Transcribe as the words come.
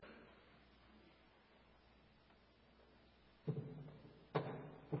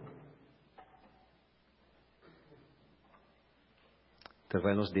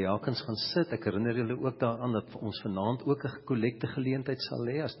terwyl ons diakens gaan sit, ek herinner julle ook daaraan dat ons vanaand ook 'n kollekte geleentheid sal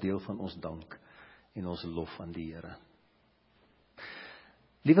hê as deel van ons dank en ons lof aan die Here.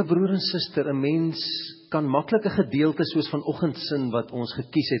 Liewe broer en suster, 'n mens kan maklike gedeeltes soos vanoggendsin wat ons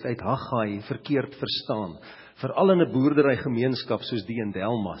gekies het uit Haggai verkeerd verstaan, veral in 'n boerderygemeenskap soos die in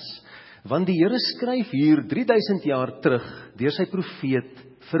Delmas. Want die Here skryf hier 3000 jaar terug deur sy profeet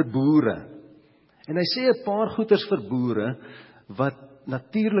vir boere. En hy sê 'n paar goeters vir boere wat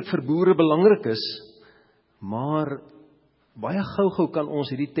natuurlik vir boere belangrik is, maar baie gou kan ons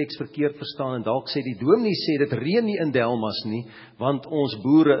hierdie teks verkeerd verstaan en dalk sê die dominee sê dit reën nie in Delmas nie, want ons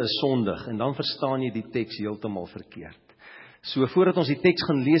boere is sondig, en dan verstaan jy die teks heeltemal verkeerd. So voordat ons die teks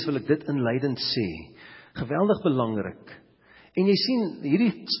gaan lees, wil ek dit inleidend sê. Geweldig belangrik. En jy sien,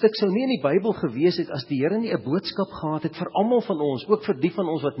 hierdie stuk sou nie in die Bybel gewees het as die Here nie 'n boodskap gehad het vir almal van ons, ook vir die van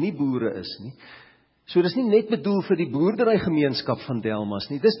ons wat nie boere is nie. So dis nie net bedoel vir die boerderygemeenskap van Delmas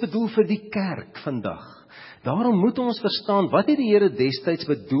nie, dis bedoel vir die kerk vandag. Daarom moet ons verstaan, wat het die Here destyds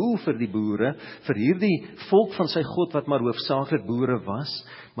bedoel vir die boere, vir hierdie volk van sy God wat maar hoofsaaklik boere was,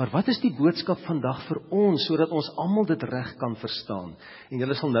 maar wat is die boodskap vandag vir ons, sodat ons almal dit reg kan verstaan? En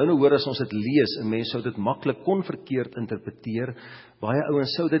julle sal nou hoor as ons dit lees, en mense sou dit maklik kon verkeerd interpreteer, baie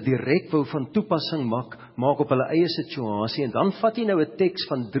ouens sou dit direk wou van toepassing maak op hulle eie situasie, en dan vat jy nou 'n teks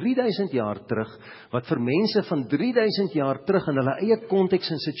van 3000 jaar terug, wat vir mense van 3000 jaar terug in hulle eie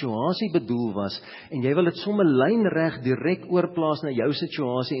konteks en situasie bedoel was, en jy wil dit sommer lynreg direk oorplaas na jou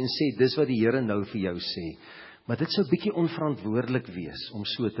situasie en sê, dis wat die Here nou vir jou sê. Maar dit sou bietjie onverantwoordelik wees om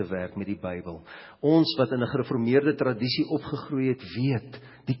so te werk met die Bybel. Ons wat in 'n gereformeerde tradisie opgegroei het, weet,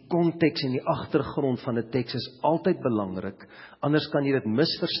 die konteks en die agtergrond van 'n teks is altyd belangrik, anders kan jy dit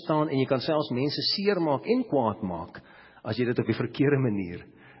misverstaan en jy kan selfs mense seermaak en kwaad maak, as jy dit op die verkeerde manier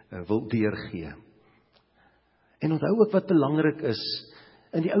wil deurgee. En onthou ook wat belangrik is,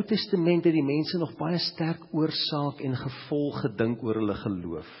 in die Ou Testament het die mense nog baie sterk oorsaak en gevolg gedink oor hulle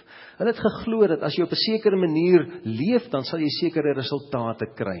geloof. Hulle het geglo dat as jy op 'n sekere manier leef, dan sal jy sekere resultate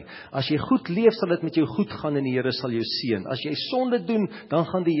kry. As jy goed leef, sal dit met jou goed gaan en die Here sal jou seën. As jy sonde doen, dan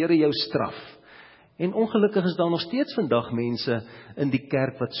gaan die Here jou straf. En ongelukkig is daar nog steeds vandag mense in die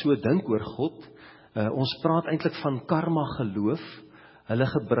kerk wat so dink oor God. Ons praat eintlik van karma geloof. Hulle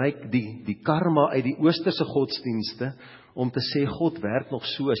gebruik die karma uit die oosterse godsdienste om te sê, God werk nog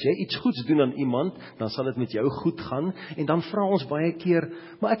so, as jy iets goeds doen aan iemand, dan sal dit met jou goed gaan, en dan vra ons baie keer,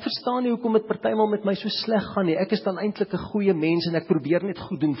 maar ek verstaan nie hoekom dit partymal met my so sleg gaan nie, ek is dan eintlik 'n goeie mens, en ek probeer net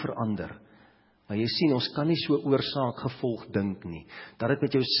goed doen vir ander. Maar jy sien, ons kan nie so oorsaak gevolg dink nie. Dat dit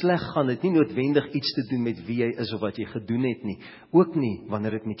met jou sleg gaan, het nie noodwendig iets te doen met wie jy is, of wat jy gedoen het nie, ook nie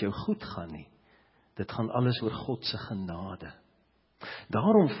wanneer dit met jou goed gaan nie. Dit gaan alles oor God se genade.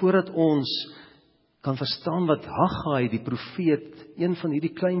 Daarom, voordat ons kan verstaan wat Haggai, die profeet, een van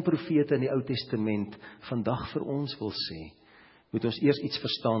hierdie klein profete in die Ou Testament, vandag vir ons wil sê, moet ons eers iets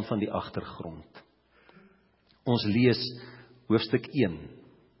verstaan van die agtergrond. Ons lees hoofstuk 1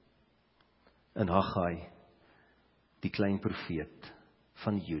 in Haggai, die klein profeet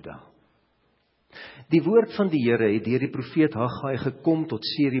van Juda. Die woord van die Here het deur die profeet Haggai gekom tot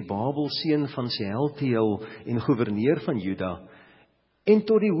Serubabel, seun van Sealtiel en goewerneur van Juda, en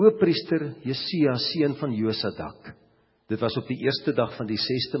tot die hoëpriester Jesaja, seun van Josadak. Dit was op die eerste dag van die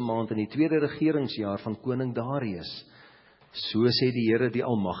 6de maand in die 2de regeringsjaar van koning Darius. So sê die Here die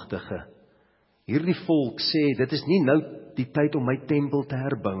Almagtige. Hierdie volk sê, dit is nie nou die tyd om my tempel te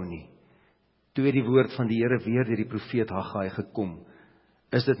herbou nie. Toe het die woord van die Here weer deur die profeet Haggai gekom.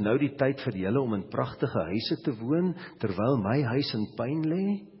 Is dit nou die tyd vir julle om in pragtige huise te woon, terwyl my huis in pyn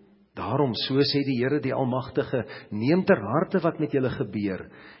lê? Daarom, so sê die Here die Almagtige, neem ter harte wat met julle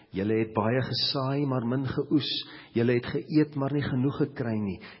gebeur. Julle het baie gesaai, maar min geoes. Julle het geëet, maar nie genoeg gekry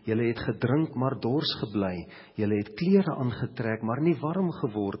nie. Julle het gedrink, maar dors gebly. Julle het klere aangetrek, maar nie warm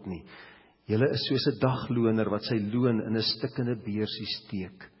geword nie. Julle is soos 'n dagloner wat sy loon in 'n stikkende beursie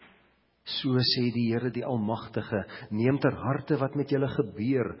steek. So sê die Here die Almagtige, neem ter harte wat met julle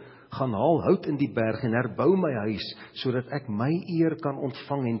gebeur, gaan haal hout in die berg en herbou my huis, sodat ek my eer kan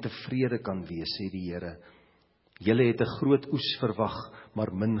ontvang en tevrede kan wees, sê die Here. Julle het 'n groot oes verwag,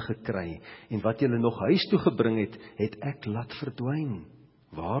 maar min gekry, en wat julle nog huis toe gebring het ek laat verdwyn.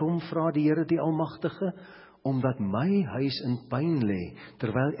 Waarom, vra die Here die Almagtige? Omdat my huis in pyn lê,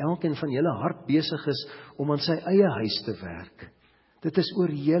 terwyl elkeen van julle hard besig is om aan sy eie huis te werk. Dit is oor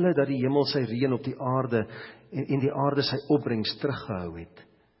julle dat die hemel sy reën op die aarde en die aarde sy opbrengs teruggehou het.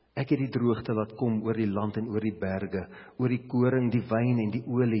 Ek het die droogte laat kom oor die land en oor die berge, oor die koring, die wyn en die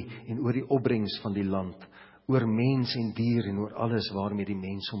olie en oor die opbrengs van die land, oor mens en dier en oor alles waarmee die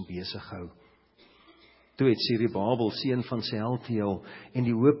mens hom besig hou. Toe het Serubabel, seun van Sealtiel, en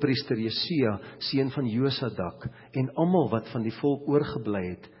die hoofpriester Jesua, seun van Josadak, en almal wat van die volk oorgebly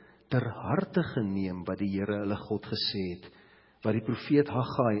het, ter harte geneem wat die Here hulle God gesê het, wat die profeet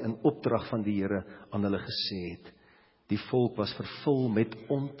Haggai in opdrag van die Here aan hulle gesê het. Die volk was vervul met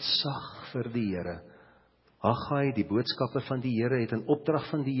ontzag vir die Here. Haggai, die boodskapper van die Here, het in opdrag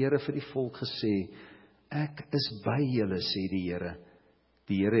van die Here vir die volk gesê, ek is by julle, sê die Here.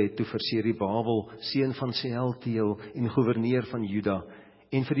 Die Here het toe vir Serubabel, seun van Sealtiel en gouverneur van Juda,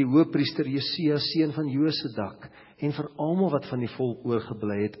 en vir die hoofpriester Jesua, seun van Josadak, en vir almal wat van die volk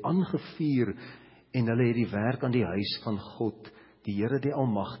oorgebly het, aangevuur, en hulle het die werk aan die huis van God, die Here die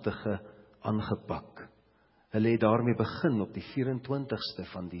Almagtige, aangepak. Hulle het daarmee begin op die 24ste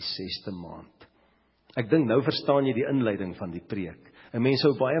van die 6de maand. Ek dink nou verstaan jy die inleiding van die preek. 'n Mens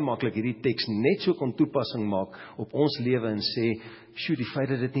sou baie maklik hierdie teks net so kon toepassing maak op ons lewe en sê, "Sjoe, die feit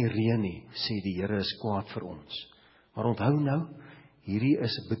dat dit nie reën nie, sê die Here is kwaad vir ons." Maar onthou nou, hierdie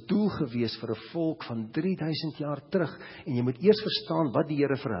is bedoel gewees vir 'n volk van 3000 jaar terug, en jy moet eers verstaan wat die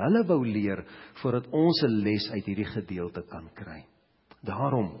Here vir hulle wou leer, voordat ons 'n les uit hierdie gedeelte kan kry.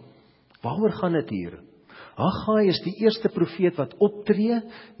 Daarom, waaroor gaan dit hier? Haggai is die eerste profeet wat optree,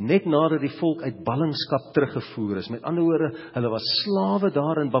 net nadat die volk uit ballingskap teruggevoer is. Met ander woorde, hulle was slawe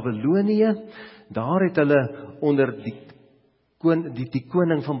daar in Babylonië, daar het hulle onder die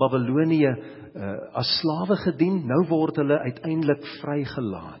koning van Babylonië as slawe gedien, nou word hulle uiteindelik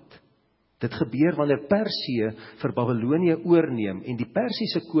vrygelaat. Dit gebeur wanneer Persië vir Babylonië oorneem, en die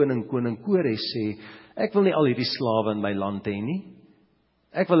Persiese koning Kores sê, ek wil nie al hierdie slawe in my land hê nie,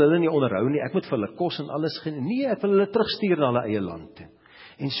 ek wil hulle nie onderhou nie, ek moet vir hulle kos en alles gee, nee, ek wil hulle terugstuur na hulle eie land toe.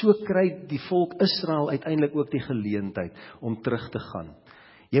 En so kry die volk Israel uiteindelik ook die geleentheid om terug te gaan.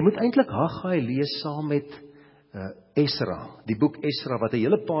 Jy moet eintlik Haggai lees saam met Esra, die boek Esra, wat 'n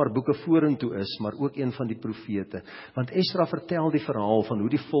hele paar boeke vorentoe is, maar ook een van die profete. Want Esra vertel die verhaal van hoe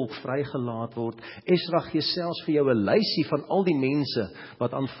die volk vrygelaat word. Esra gee selfs vir jou 'n lysie van al die mense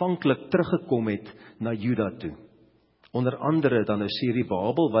wat aanvanklik teruggekom het na Juda toe. Onder andere dan nou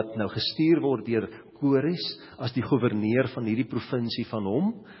Serubabel, wat nou gestuur word deur Kores, as die gouverneur van hierdie provinsie van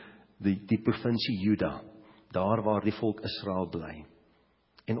hom, die provinsie Juda, daar waar die volk Israel bly.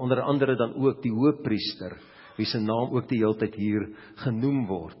 En onder andere dan ook die hoofpriester, wie se naam ook die hele tyd hier genoem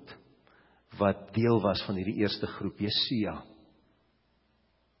word, wat deel was van hierdie eerste groep, Jesua.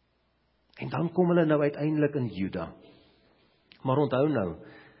 En dan kom hulle nou uiteindelik in Juda. Maar onthou nou,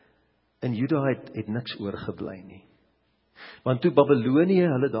 in Juda het niks oorgebly nie. Want toe Babylonië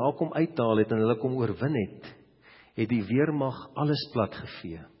hulle daar kom uithaal het en hulle kom oorwin het die weermag alles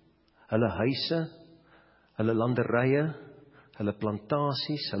platgevee. Hulle huise, hulle landerye, hulle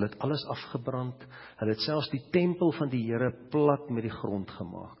plantasies, hulle het alles afgebrand, hulle het selfs die tempel van die Here plat met die grond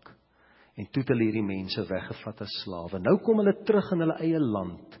gemaak. En toe het hulle hierdie mense weggevat as slawe. Nou kom hulle terug in hulle eie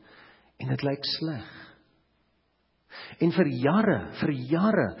land, en dit lyk sleg. En vir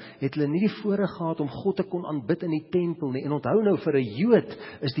jare het hulle nie die voorreg gehad om God te kon aanbid in die tempel nie. En onthou nou, vir 'n Jood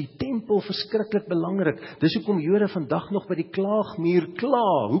is die tempel verskriklik belangrik. Dis hoekom Jode vandag nog by die klaagmuur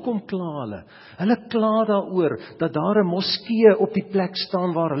kla. Hoekom kla hulle? Hulle kla daaroor dat daar 'n moskee op die plek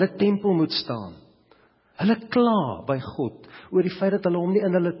staan waar hulle tempel moet staan. Hulle kla by God oor die feit dat hulle hom nie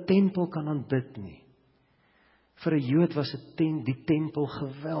in hulle tempel kan aanbid nie. Vir 'n Jood was die tempel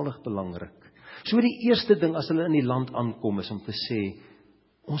geweldig belangrik. So die eerste ding as hulle in die land aankom is om te sê,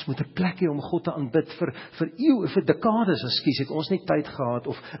 ons moet 'n plek hê om God te aanbid. Vir dekades, het ons nie tyd gehad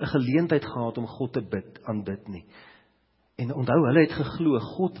of 'n geleentheid gehad om God te aanbid nie. En onthou, hulle het geglo,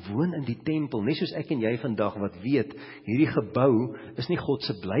 God woon in die tempel, net soos ek en jy vandag wat weet, hierdie gebou is nie God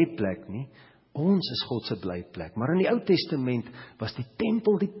se blyplek nie, ons is God se blyplek. Maar in die Ou Testament was die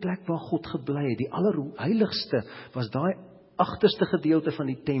tempel die plek waar God gebly het. Die allerheiligste was daai agterste gedeelte van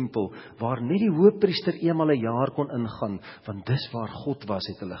die tempel, waar net die hoofpriester eenmal 'n jaar kon ingaan, want dis waar God was,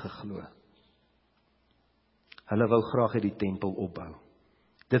 het hulle geglo. Hulle wou graag die tempel opbou.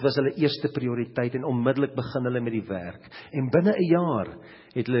 Dit was hulle eerste prioriteit, en onmiddellik begin hulle met die werk. En binne 'n jaar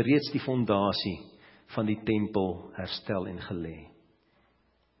het hulle reeds die fondasie van die tempel herstel en gelê.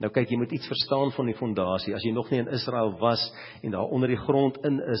 Nou kyk, jy moet iets verstaan van die fondasie. As jy nog nie in Israel was en daar onder die grond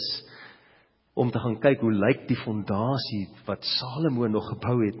in is, om te gaan kyk hoe lyk die fondasie wat Salomo nog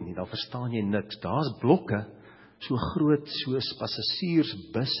gebou het nie, dan verstaan jy niks. Daar's blokke so groot soos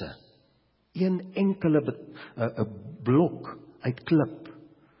passasiersbusse. Een enkele blok uit klip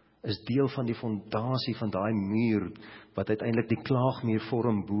is deel van die fondasie van daai muur, wat uiteindelik die klaagmuur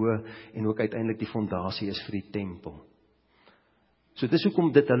vorm bo, en ook uiteindelik die fondasie is vir die tempel. So dis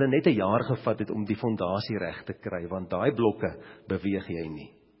hoekom dit hulle net 'n jaar gevat het om die fondasie reg te kry, want daai blokke beweeg jy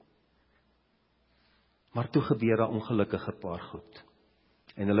nie. Maar toe gebeur daar ongelukkige paar goed.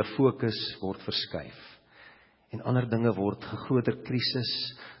 En hulle fokus word verskuif. En ander dinge word 'n groter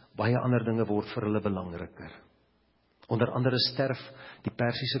krisis, baie ander dinge word vir hulle belangriker. Onder andere sterf die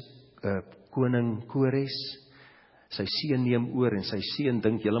Persiese koning Kores, sy seun neem oor en sy seun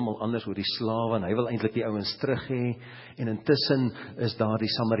dink heeltemal anders oor die slawe en hy wil eintlik die ouens terug hê. En intussen is daar die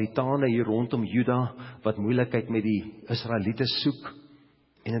Samaritane hier rondom Juda wat moeilikheid met die Israeliete soek.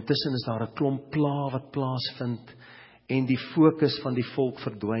 En intussen is daar 'n klomp pla wat plaasvind en die fokus van die volk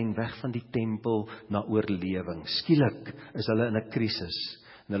verdwyn weg van die tempel na oorlewing. Skielik is hulle in 'n krisis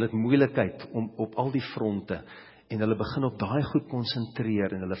en hulle het moeilikheid op al die fronte en hulle begin op daai goed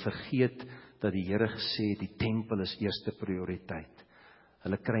konsentreer en hulle vergeet dat die Here gesê die tempel is eerste prioriteit.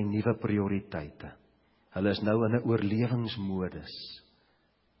 Hulle kry nuwe prioriteite. Hulle is nou in 'n oorlewingsmodus.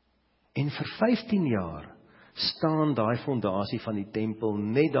 En vir 15 jaar staan daai fondasie van die tempel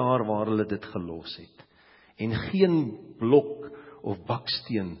net daar waar hulle dit gelos het. En geen blok of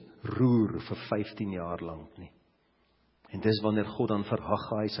baksteen roer vir 15 jaar lank nie. En dis wanneer God dan vir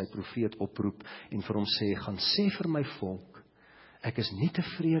Haggai sy profeet oproep en vir hom sê, gaan sê vir my volk, ek is nie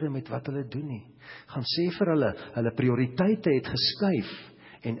tevrede met wat hulle doen nie. Gaan sê vir hulle prioriteite het geskuif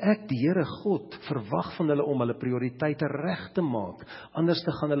en ek, die Here God, verwag van hulle om hulle prioriteite reg te maak. Anders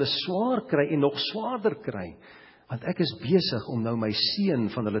te gaan hulle swaar kry en nog swaarder kry. Want ek is besig om nou my seun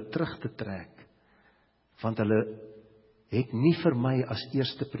van hulle terug te trek. Want hulle het nie vir my as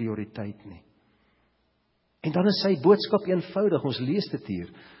eerste prioriteit nie. En dan is sy boodskap eenvoudig, ons lees dit hier.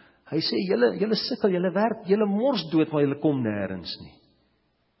 Hy sê, julle sukkel, julle werk, julle mors dood, maar julle kom nêrens nie.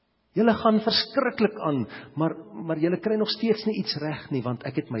 Julle gaan verskriklik aan, maar julle kry nog steeds nie iets reg nie, want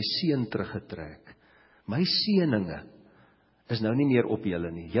ek het my seun teruggetrek. My seëninge is nou nie meer op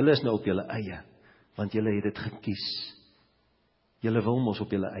julle nie, julle is nou op julle eie, want julle het dit gekies. Julle wil mos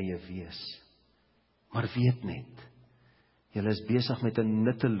op julle eie wees. Maar weet net, julle is besig met 'n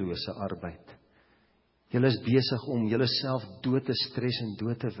nuttelose arbeid. Julle is besig om julle self dood te stres en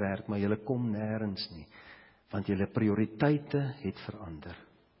dood te werk, maar julle kom nêrens nie, want julle prioriteite het verander.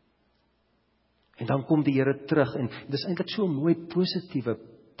 En dan kom die Here terug, en dis eintlik so 'n mooi positiewe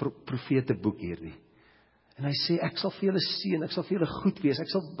profeteboek hierdie. En hy sê, ek sal vir julle seën, ek sal vir julle goed wees, ek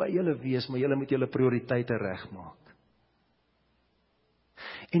sal by julle wees, maar julle moet julle prioriteite regmaak.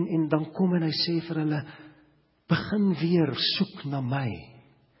 En dan kom en hy sê vir hulle, begin weer soek na my.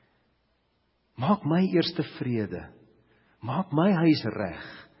 Maak my eers tevrede. Maak my huis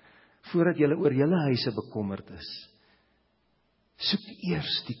reg, voordat julle oor julle huise bekommerd is. Soek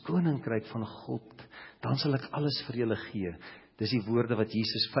eers die koninkryk van God, dan sal ek alles vir julle gee. Dis die woorde wat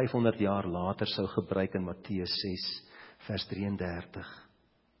Jesus 500 jaar later sou gebruik in Matteus 6, vers 33.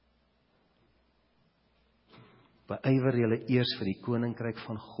 Beywer julle eers vir die koninkryk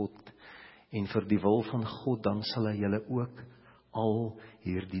van God, en vir die wil van God, dan sal hy julle ook al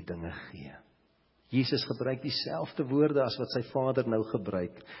hierdie dinge gee. Jesus gebruik dieselfde woorde as wat sy Vader nou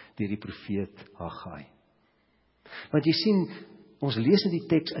gebruik deur die profeet Haggai. Want jy sien, ons lees in die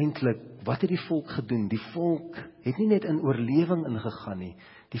teks eintlik, wat het die volk gedoen? Die volk het nie net in oorlewing ingegaan nie,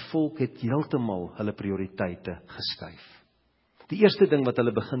 die volk het heeltemal hulle prioriteite geskuif. Die eerste ding wat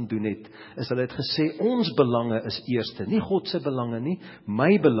hulle begin doen het, is hulle het gesê, ons belange is eerste, nie God se belange nie,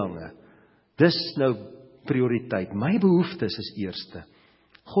 my belange. Dis nou prioriteit, my behoeftes is eerste.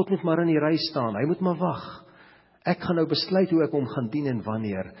 God moet maar in die ry staan, hy moet maar wag. Ek gaan nou besluit hoe ek hom gaan dien en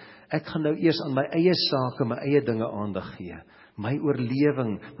wanneer. Ek gaan nou eers aan my eie sake, my eie dinge aandag gee. My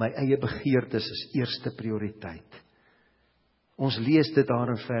oorlewing, my eie begeertes is eerste prioriteit. Ons lees dit daar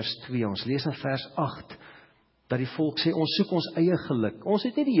in vers 2, ons lees in vers 8, dat die volk sê, ons soek ons eie geluk. Ons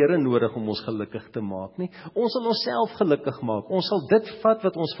het nie die Here nodig om ons gelukkig te maak nie. Ons sal onsself gelukkig maak. Ons sal dit vat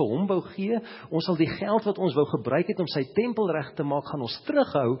wat ons vir hom wou gee. Ons sal die geld wat ons wou gebruik het om sy tempel reg te maak, gaan ons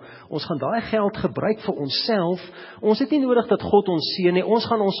terughou. Ons gaan daai geld gebruik vir onsself. Ons het nie nodig dat God ons seën nie. Ons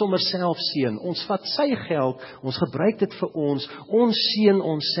gaan ons sommer self seën. Ons vat sy geld, ons gebruik dit vir ons. Ons seën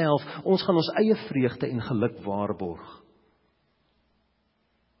onsself. Ons gaan ons eie vreugde en geluk waarborg.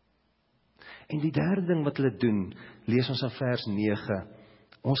 En die derde ding wat hulle doen, lees ons in vers 9,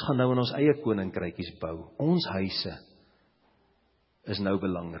 ons gaan nou in ons eie koninkrykies bou, ons huise is nou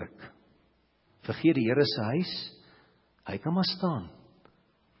belangrik. Vergeet die Here se huis, hy kan maar staan.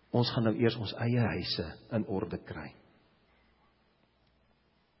 Ons gaan nou eers ons eie huise in orde kry.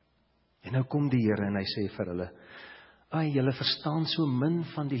 En nou kom die Here en hy sê vir hulle, julle verstaan so min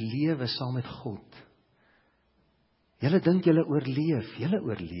van die lewe saam met God. Julle dink julle oorleef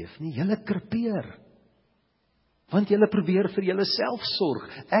nie, julle krepeer. Want julle probeer vir julle self sorg.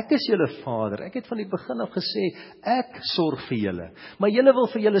 Ek is julle vader. Ek het van die begin af gesê, ek sorg vir julle. Maar julle wil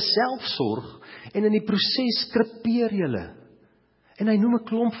vir julle self sorg, en in die proses krepeer julle. En hy noem 'n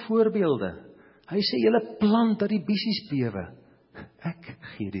klomp voorbeelde. Hy sê, julle plant dat die bissies bewe. Ek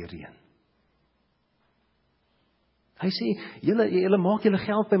gee die reën. Hy sê, julle maak julle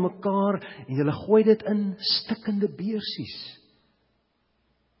geld bymekaar, en julle gooi dit in stikkende beursies.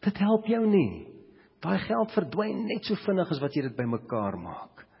 Dit help jou nie. Daai geld verdwyn net so vinnig as wat jy dit bymekaar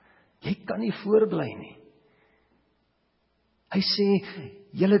maak. Jy kan nie voorbly nie. Hy sê,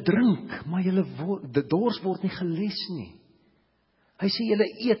 julle drink, maar die dors word nie geles nie. Hy sê, julle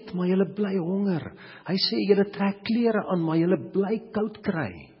eet, maar julle bly honger. Hy sê, julle trek klere aan, maar julle bly koud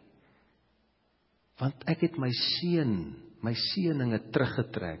kry. Want ek het my seëninge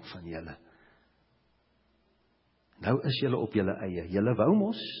teruggetrek van julle. Nou is julle op julle eie. Julle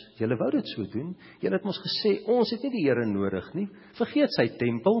wou dit so doen. Julle het mos gesê, ons het nie die Here nodig nie. Vergeet sy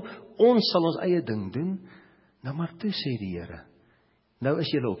tempel, ons sal ons eie ding doen. Nou maar toe sê die Here, nou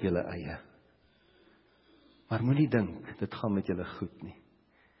is julle op julle eie. Maar moenie dink, dit gaan met julle goed nie.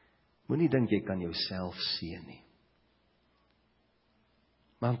 Moenie dink jy kan jouself seën nie.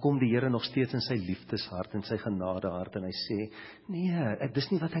 Maar dan kom die Here nog steeds in sy liefdeshart en sy genadehart en hy sê, nee, dis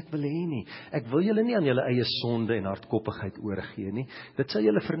nie wat ek wil hê nie. Ek wil julle nie aan julle eie sonde en hardkoppigheid oorgee nie. Dit sal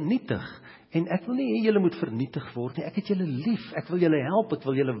julle vernietig. En ek wil nie hê julle moet vernietig word nie. Ek het julle lief. Ek wil julle help. Ek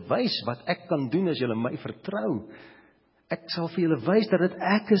wil julle wys wat ek kan doen as julle my vertrou. Ek sal vir julle wys dat dit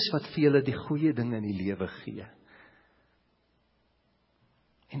ek is wat vir julle die goeie dinge in die lewe gee.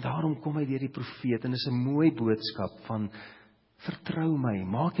 En daarom kom hy deur die profeet en dis 'n mooi boodskap van vertrou my,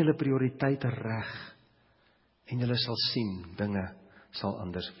 maak julle prioriteite reg en julle sal sien, dinge sal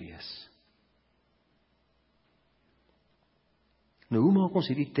anders wees. Nou, hoe maak ons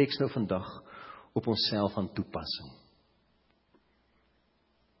hierdie teks nou vandag op onsself aan toepassing?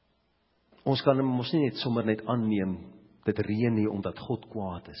 Ons kan mos nie sommer net aanneem, dit reën nie omdat God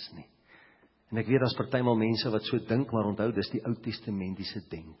kwaad is nie. En ek weet, daar's partymal mense wat so dink, maar onthou, dis die Ou Testamentiese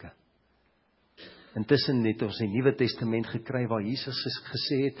denke. Intussen het ons die Nuwe Testament gekry waar Jesus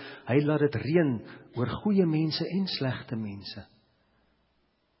gesê het, hy laat dit reën oor goeie mense en slegte mense.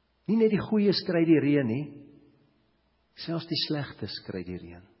 Nie net die goeies kry die reën nie, selfs die slegtes kry die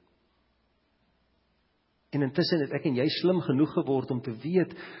reën. En intussen het ek en jy slim genoeg geword om te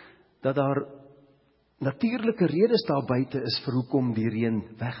weet dat daar natuurlike redes daar buite is vir hoekom die reën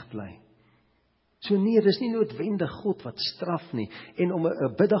wegbly. So nee, dis nie noodwendig God wat straf nie, en om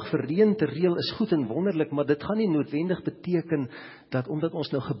 'n biddag vir reën te reël is goed en wonderlik, maar dit gaan nie noodwendig beteken dat omdat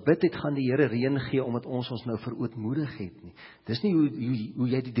ons nou gebid het, gaan die Here reën gee omdat ons nou verootmoedig het nie. Dis nie hoe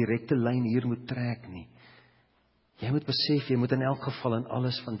jy die direkte lyn hier moet trek nie. Jy moet besef, jy moet in elk geval in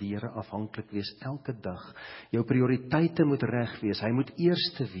alles van die Here afhanklik wees, elke dag. Jou prioriteite moet reg wees, hy moet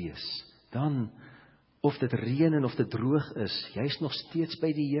eerste wees. Dan, of dit reën en of dit droog is, jy's nog steeds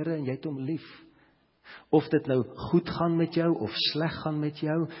by die Here en jy het hom lief. Of dit nou goed gaan met jou, of sleg gaan met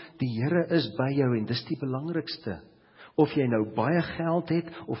jou, die Here is by jou en dis die belangrikste. Of jy nou baie geld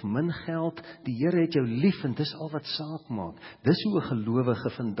het, of min geld, die Here het jou lief en dis al wat saak maak. Dis hoe 'n gelowige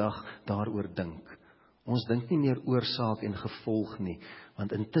vandag daaroor dink. Ons dink nie meer oorsaak en gevolg nie,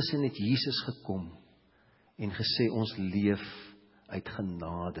 want intussen het Jesus gekom en gesê ons leef uit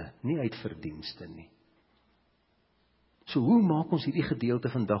genade, nie uit verdienste nie. So hoe maak ons hierdie gedeelte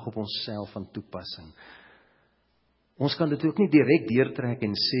vandag op onsself van toepassing? Ons kan dit ook nie direk deurtrek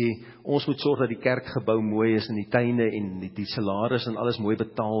en sê, ons moet sorg dat die kerkgebou mooi is en die tuine en die salaris en alles mooi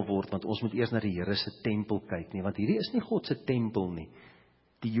betaal word, want ons moet eers na die Here se tempel kyk nie, want hierdie is nie God se tempel nie.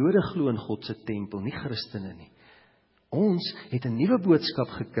 Die Jode glo in God se tempel, nie Christene nie. Ons het 'n nuwe boodskap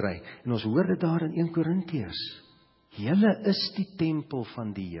gekry en ons hoor dit daar in 1 Korintiërs. Julle is die tempel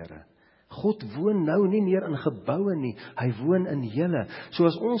van die Here. God woon nou nie meer in geboue nie, hy woon in julle. So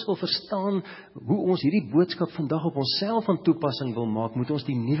as ons wil verstaan hoe ons hierdie boodskap vandag op onsself van toepassing wil maak, moet ons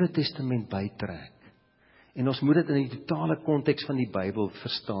die Nuwe Testament bytrek. En ons moet dit in die totale konteks van die Bybel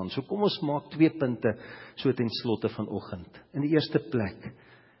verstaan. So kom ons maak 2 punte so ten slotte vanoggend. In die eerste plek,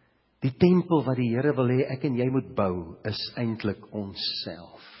 die tempel wat die Here wil hê ek en jy moet bou, is eintlik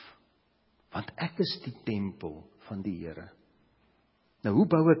onsself. Want ek is die tempel van die Here. Nou, hoe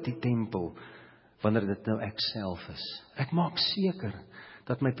bou ek die tempel, wanneer dit nou ek self is? Ek maak seker,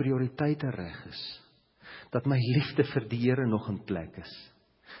 dat my prioriteite reg is, dat my liefde vir die Here nog in plek is,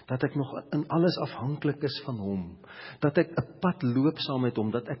 dat ek nog in alles afhanklik is van hom, dat ek 'n pad loop saam met hom,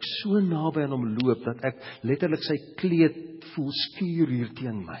 dat ek so naby aan hom loop, dat ek letterlik sy kleed voel skuur hier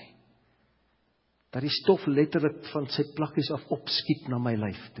teen my, dat die stof letterlik van sy plakkies af opskiet na my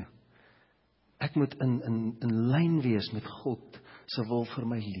lyf toe, Ek moet in lyn wees met God se wil vir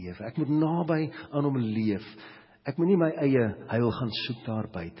my lewe. Ek moet naby aan hom leef. Ek moet nie my eie heil gaan soek daar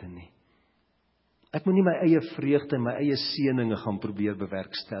buite nie. Ek moet nie my eie vreugde en my eie seëninge gaan probeer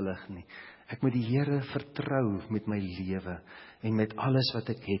bewerkstellig nie. Ek moet die Here vertrou met my lewe en met alles wat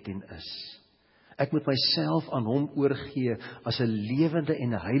ek het en is. Ek moet myself aan hom oorgee as 'n lewende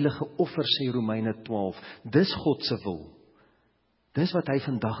en 'n heilige offer, sê Romeine 12. Dis God se wil. Dis wat hy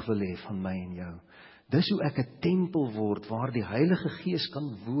vandag wil hê van my en jou. Dis hoe ek 'n tempel word waar die Heilige Gees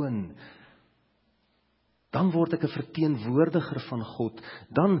kan woon. Dan word ek 'n verteenwoordiger van God.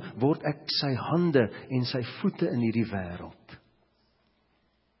 Dan word ek sy hande en sy voete in hierdie wêreld.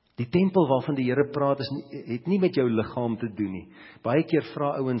 Die tempel waarvan die Here praat het nie met jou liggaam te doen nie. Baie keer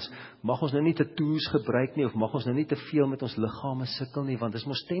vra ouens, mag ons nou nie tattoos gebruik nie, of mag ons nou nie te veel met ons liggame sukkel nie, want dis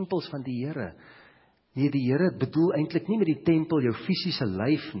mos tempels van die Here. Nee, die Here bedoel eintlik nie met die tempel jou fisiese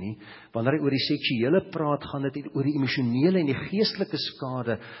lyf nie. Wanneer hy oor die seksuele praat, gaan dit oor die emosionele en die geestelike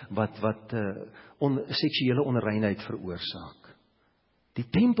skade wat seksuele onreinheid veroorsaak. Die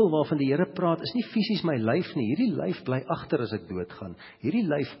tempel waarvan die Here praat is nie fisies my lyf nie. Hierdie lyf bly agter as ek doodgaan. Hierdie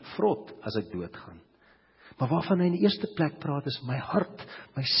lyf vrot as ek doodgaan. Maar waarvan hy in die eerste plek praat is my hart,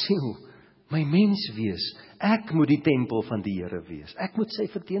 my siel, my mens wees. Ek moet die tempel van die Here wees. Ek moet sy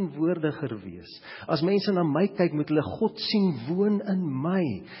verteenwoordiger wees. As mense na my kyk, moet hulle God sien woon in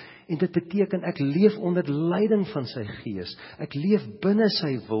my. En dit beteken ek leef onder leiding van sy Gees. Ek leef binne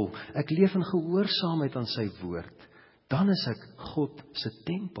sy wil. Ek leef in gehoorsaamheid aan sy woord. Dan is ek God se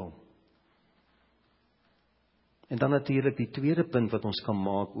tempel. En dan natuurlik die tweede punt wat ons kan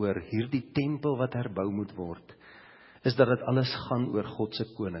maak oor hierdie tempel wat herbou moet word, is dat dit alles gaan oor God se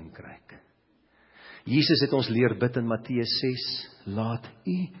koninkryk. Jesus het ons leer bid in Matteus 6, laat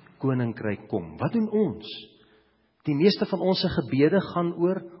u koninkryk kom. Wat doen ons? Die meeste van ons gebede gaan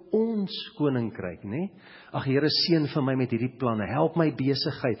oor ons koninkryk, né? Ag Here, seën vir my met hierdie planne, help my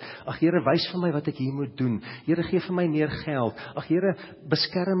besigheid. Ag Here, wys vir my wat ek hier moet doen. Here, gee vir my meer geld. Ag Here,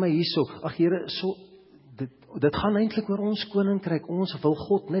 beskerm my hierso. Ag Here, dit gaan eintlik oor ons koninkryk. Ons wil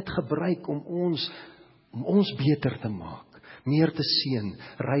God net gebruik om ons beter te maak, meer te seën,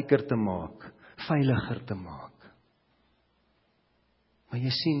 ryker te maak, veiliger te maak. Maar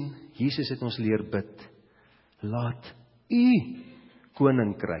jy sien, Jesus het ons leer bid, laat u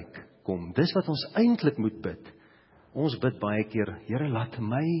koninkryk kom. Dis wat ons eintlik moet bid. Ons bid baie keer, Here, laat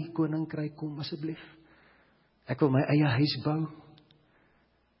my koninkryk kom asseblief. Ek wil my eie huis bou.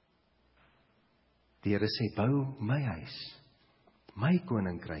 Die Here sê, bou my huis, my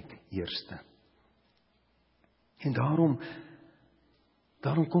koninkryk eerste. En daarom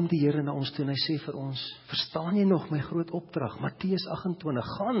kom die Here na ons toe en hy sê vir ons, verstaan jy nog my groot opdrag? Matteus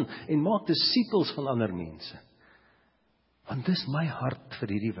 28, gaan en maak disippels van ander mense. Want dis my hart vir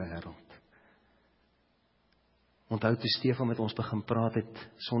hierdie wêreld. Onthou toe Stefan met ons begin praat het,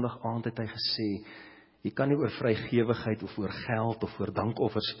 Sondag aand het hy gesê, jy kan nie oor vrygewigheid of oor geld of oor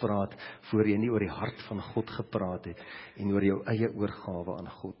dankoffers praat, voor jy nie oor die hart van God gepraat het, en oor jou eie oorgawe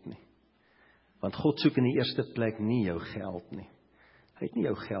aan God nie. Want God soek in die eerste plek nie jou geld nie. Hy het nie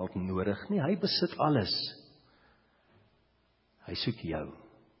jou geld nodig nie, hy besit alles. Hy soek jou.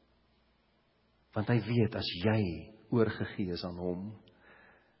 Want hy weet, as jy oorgegee is aan hom,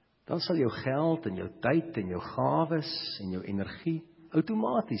 dan sal jou geld en jou tyd en jou gawes en jou energie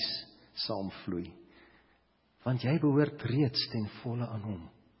outomaties saamvloei. Want jy behoort reeds ten volle aan hom.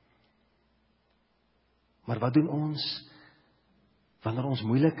 Maar wat doen ons wanneer ons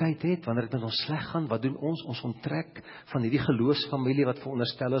moeilikheid het, wanneer dit met ons sleg gaan? Wat doen ons? Ons onttrek van hierdie geloofsfamilie wat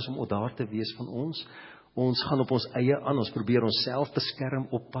veronderstel is om daar te wees van ons. Ons gaan op ons eie aan, ons probeer onsself beskerm,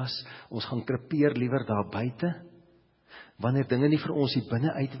 oppas, ons gaan krepeer liewer daar buite. Wanneer dinge nie vir ons hier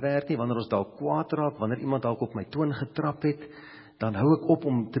binne uitwerk nie, wanneer ons dalk kwaad raak, wanneer iemand dalk op my toon getrap het, dan hou ek op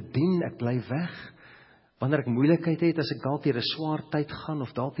om te dien, ek bly weg. Wanneer ek moeilikheid het, as ek dalk deur 'n swaar tyd gaan,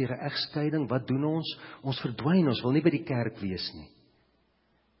 of dalk deur 'n egskeiding, wat doen ons? Ons verdwyn, ons wil nie by die kerk wees nie.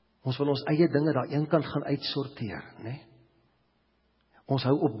 Ons wil ons eie dinge daar eenkant gaan uitsorteer, né? Ons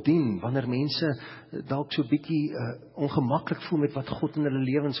hou op dien, wanneer mense dalk so bietjie ongemaklik voel met wat God in hulle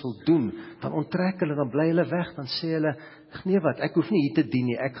lewens wil doen, dan onttrek hulle, dan bly hulle weg, dan sê hulle, nee wat, ek hoef nie hier te dien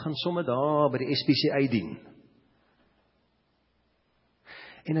nie, ek gaan sommer daar by die SPCA dien.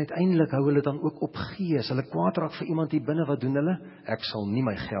 En uiteindelik hou hulle dan ook op gee, as hulle kwaad raak vir iemand hier binne, wat doen hulle? Ek sal nie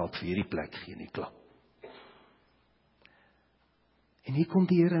my geld vir hierdie plek gee nie, klap. En hier kom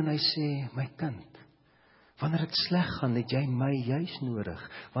die Here en hy sê, my kind, wanneer dit sleg gaan, het jy my juis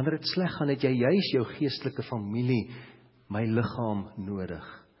nodig. Wanneer dit sleg gaan, het jy juis jou geestelike familie, my liggaam nodig.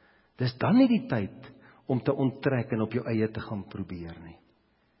 Dis dan nie die tyd om te onttrek en op jou eie te gaan probeer nie.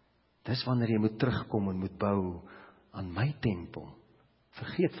 Dis wanneer jy moet terugkom en moet bou aan my tempel.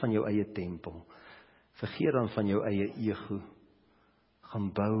 Vergeet van jou eie tempel. Vergeet dan van jou eie ego. Gaan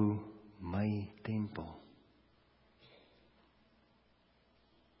bou my tempel.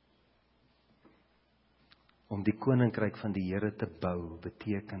 Om die koninkryk van die Here te bou,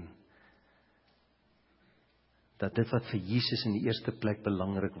 beteken dat dit wat vir Jesus in die eerste plek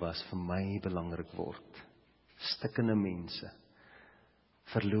belangrik was, vir my belangrik word. Stikkende mense,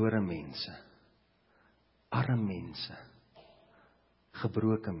 verlore mense, arme mense,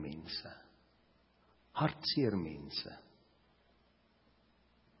 gebroke mense, hartseer mense,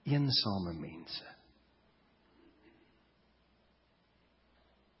 eensame mense.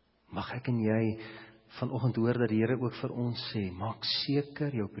 Mag ek en jy vanoggend hoor dat die Here ook vir ons sê, maak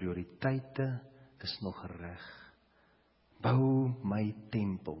seker jou prioriteite is nog reg. Bou my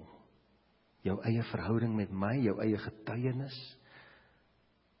tempel, jou eie verhouding met my, jou eie getuienis,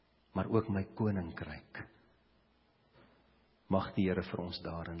 maar ook my koninkryk. Mag die Here vir ons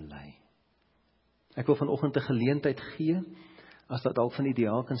daarin lei. Ek wil vanoggend 'n geleentheid gee, as dat dalk van die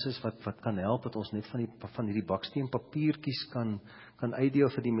diakens is wat kan help, dat ons net van hierdie baksteen papiertjies kan uitdeel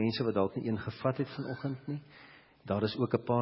vir die mense wat dalk nie een gevat het vanoggend nie. Daar is ook 'n paar